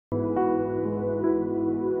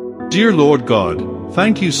Dear Lord God,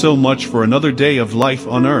 thank you so much for another day of life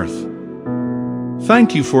on earth.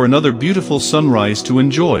 Thank you for another beautiful sunrise to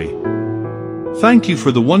enjoy. Thank you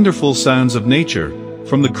for the wonderful sounds of nature,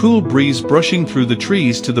 from the cool breeze brushing through the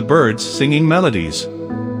trees to the birds singing melodies.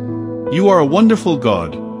 You are a wonderful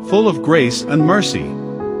God, full of grace and mercy.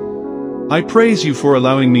 I praise you for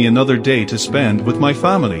allowing me another day to spend with my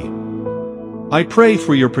family. I pray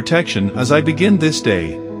for your protection as I begin this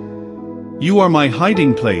day. You are my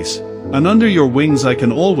hiding place, and under your wings I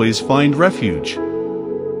can always find refuge.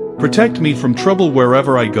 Protect me from trouble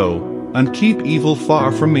wherever I go, and keep evil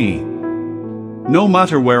far from me. No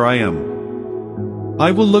matter where I am, I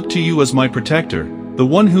will look to you as my protector, the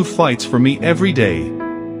one who fights for me every day.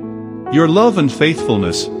 Your love and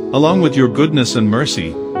faithfulness, along with your goodness and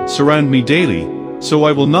mercy, surround me daily, so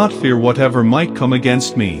I will not fear whatever might come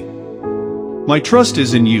against me. My trust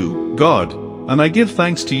is in you, God, and I give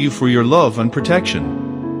thanks to you for your love and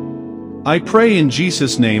protection. I pray in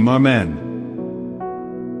Jesus' name, Amen.